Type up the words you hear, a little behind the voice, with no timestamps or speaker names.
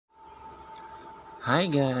Hi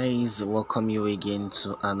guys, welcome you again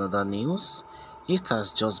to another news. It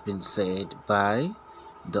has just been said by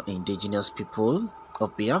the indigenous people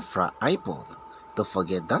of Biafra IPOB. Don't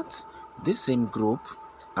forget that this same group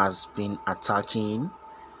has been attacking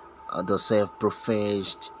the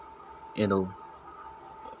self-professed, you know,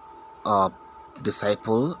 uh,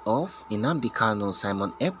 disciple of Nnamdi Kanu,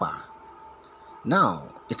 Simon Ekpa. Now,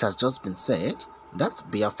 it has just been said that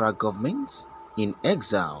Biafra government in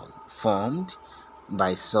exile formed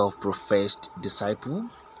by self-professed disciple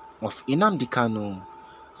of Nnamdi Kanu,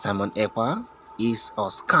 Simon Ekpa, is a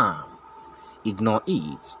scam. Ignore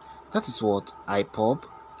it. That is what IPOB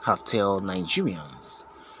have told Nigerians.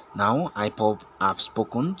 Now IPOB have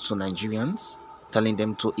spoken to Nigerians, telling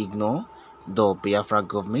them to ignore the Biafra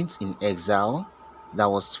government in exile that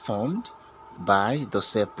was formed by the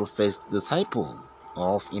self-professed disciple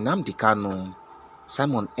of Nnamdi Kanu,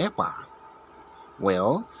 Simon Ekpa.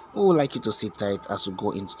 Well, we would like you to sit tight as we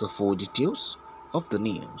go into the full details of the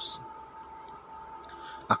news.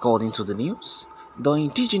 According to the news, the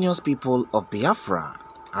indigenous people of Biafra,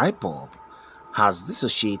 IPOB, has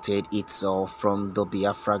dissociated itself from the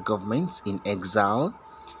Biafra government in exile,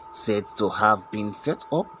 said to have been set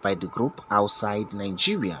up by the group outside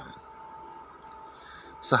Nigeria.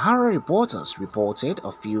 Sahara reporters reported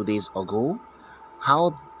a few days ago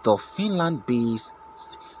how the Finland-based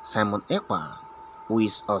Simon Ekpa, who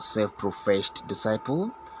is a self-professed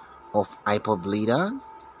disciple of IPOB leader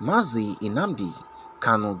Mazi Nnamdi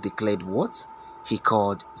Kanu, declared what he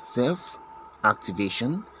called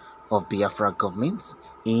self-activation of Biafra government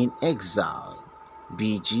in exile,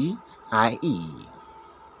 BGIE.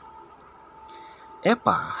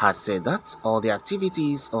 EKPA has said that all the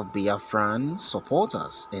activities of Biafran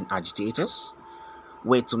supporters and agitators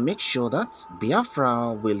were to make sure that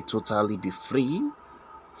Biafra will totally be free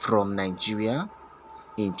from Nigeria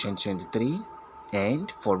in 2023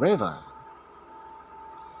 and forever,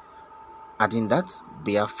 adding that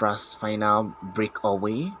Biafra's final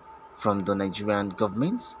breakaway from the Nigerian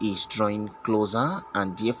government is drawing closer,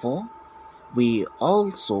 and therefore we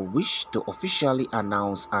also wish to officially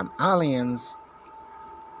announce an alliance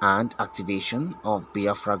and activation of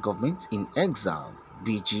Biafra government in exile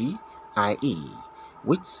BGIE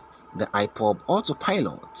with the IPOB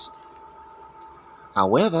autopilot.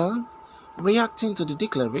 However, reacting to the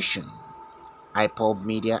declaration, IPOB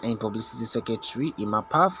Media and Publicity Secretary Ima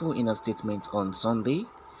Pafu, in a statement on Sunday,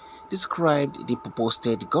 described the proposed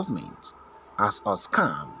government as a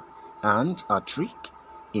scam and a trick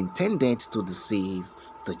intended to deceive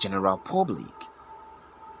the general public.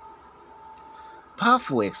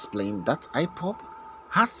 Pafu explained that IPOB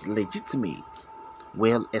has legitimate,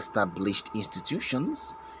 well-established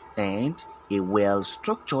institutions and a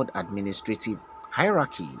well-structured administrative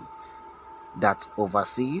hierarchy that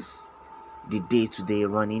oversees the day-to-day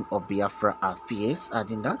running of Biafra affairs,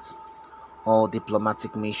 adding that all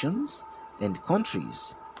diplomatic missions and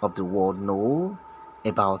countries of the world know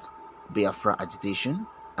about Biafra agitation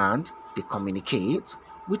and they communicate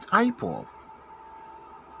with IPOB.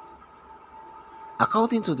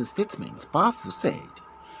 According to the statement, Pafu said,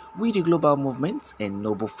 "We, the global movement and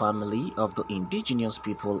noble family of the indigenous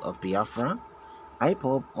people of Biafra,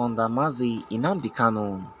 IPOB under Mazi Nnamdi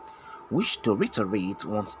Kanu, wish to reiterate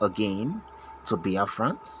once again to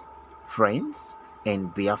Biafrans, friends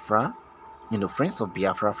and Biafra, friends of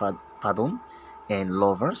Biafra, and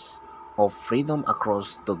lovers of freedom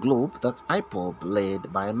across the globe that IPOB,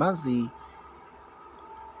 led by Mazi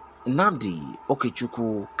Nnamdi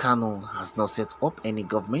Okechukwu Kanu, has not set up any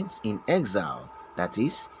government in exile, that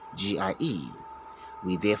is, GIE.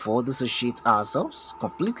 We therefore dissociate ourselves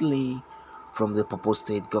completely from the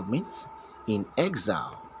proposed government in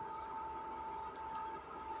exile.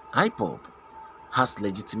 IPOB has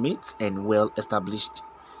legitimate and well-established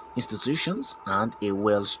institutions and a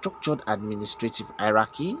well-structured administrative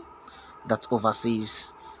hierarchy that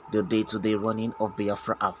oversees the day-to-day running of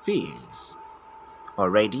Biafra affairs.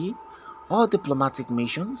 Already, all diplomatic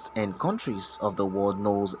missions and countries of the world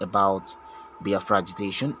knows about Biafra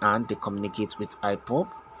agitation and they communicate with IPOB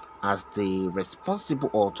as the responsible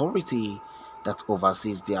authority that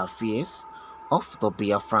oversees the affairs of the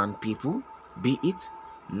Biafran people, be it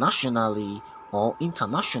nationally or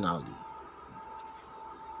internationally.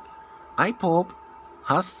 IPOB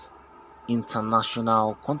has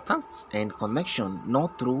international contacts and connection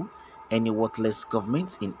not through any worthless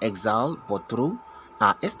government in exile but through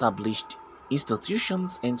our established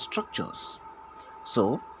institutions and structures.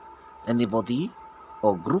 So, anybody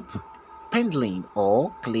or group pending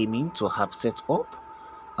or claiming to have set up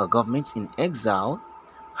a government in exile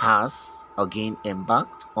has again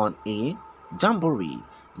embarked on a jamboree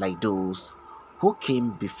like those who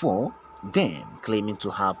came before them, claiming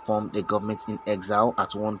to have formed a government in exile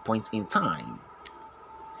at one point in time.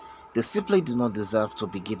 They simply do not deserve to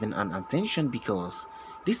be given an attention because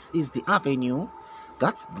this is the avenue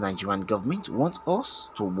that the Nigerian government wants us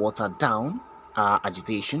to water down our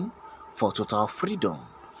agitation for total freedom.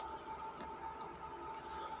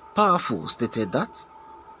 Powerful stated that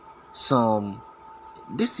some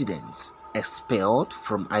dissidents expelled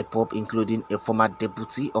from IPOB, including a former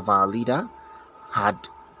deputy of our leader, had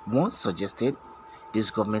once suggested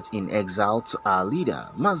this government in exile to our leader,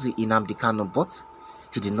 Mazi Nnamdi Kanu, but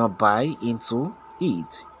he did not buy into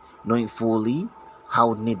it, knowing fully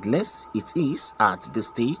how needless it is at this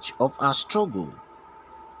stage of our struggle.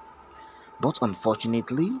 But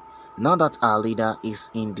unfortunately, now that our leader is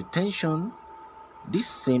in detention, these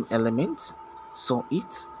same elements saw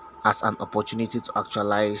it as an opportunity to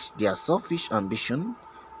actualize their selfish ambition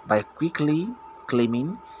by quickly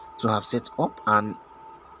claiming to have set up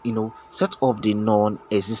the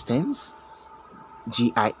non-existence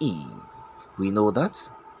GIE. We know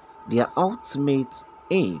that their ultimate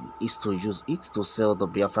aim is to use it to sell the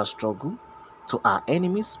Biafra struggle to our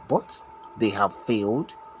enemies, but they have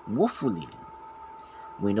failed woefully.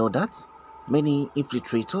 We know that many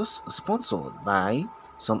infiltrators sponsored by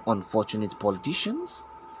some unfortunate politicians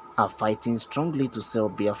are fighting strongly to sell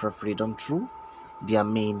Biafra freedom through their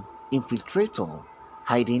main infiltrator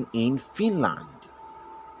hiding in Finland.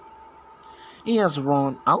 He has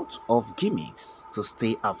run out of gimmicks to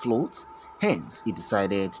stay afloat, hence he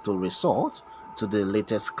decided to resort to the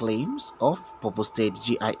latest claims of purposed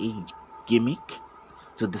GIE gimmick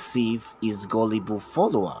to deceive his gullible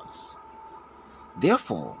followers.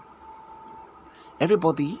 Therefore,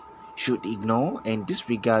 everybody should ignore and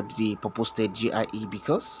disregard the purposed GIE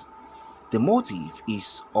because the motive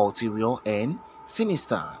is ulterior and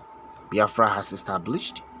sinister. Biafra has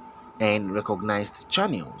established and recognized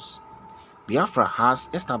channels. Biafra has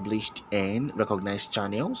established and recognized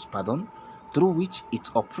channels, through which it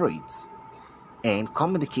operates and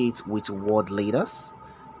communicates with world leaders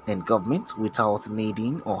and governments without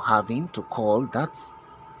needing or having to call that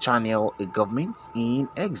channel a government in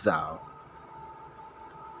exile.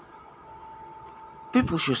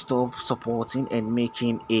 People should stop supporting and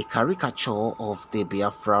making a caricature of the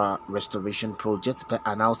Biafra restoration project by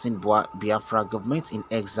announcing Biafra government in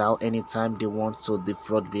exile anytime they want to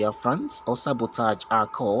defraud Biafrans or sabotage our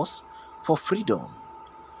cause for freedom.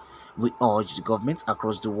 We urge the government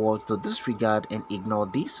across the world to disregard and ignore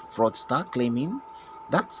this fraudster claiming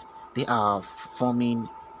that they are forming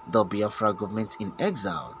the Biafra government in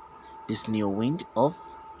exile. This new wind of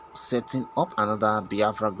setting up another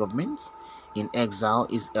Biafra government in exile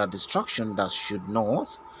is a distraction that should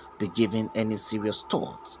not be given any serious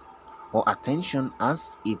thought or attention,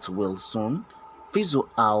 as it will soon fizzle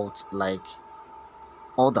out like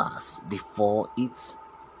others before it.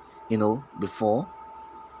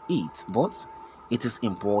 But it is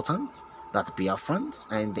important that Biafrans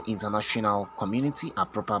and the international community are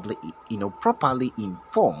properly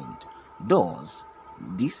informed. Thus,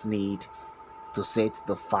 this need to set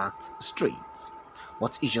the facts straight.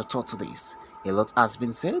 What is your thought to this? A lot has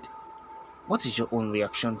been said. What is your own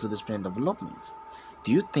reaction to this present development?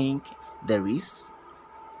 Do you think there is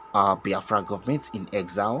a Biafra government in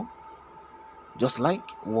exile, just like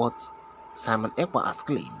what Simon EKPA has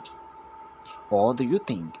claimed? Or do you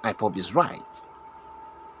think IPOB is right?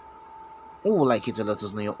 Who would like you to let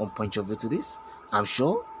us know your own point of view to this? I'm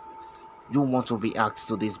sure you want to react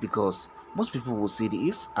to this because most people will see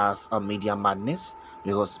this as a media madness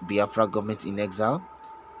because Biafra government in exile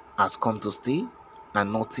has come to stay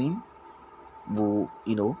and nothing will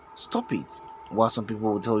stop it. While some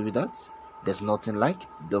people will tell you that there's nothing like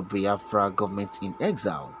the Biafra government in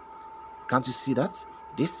exile. Can't you see that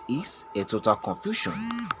this is a total confusion?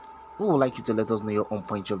 We would like you to let us know your own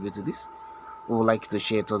point of view to this. We would like you to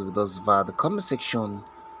share it with us via the comment section.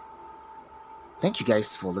 Thank you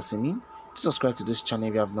guys for listening. Subscribe to this channel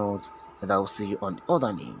if you have not, and I will see you on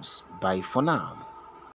other news. Bye for now.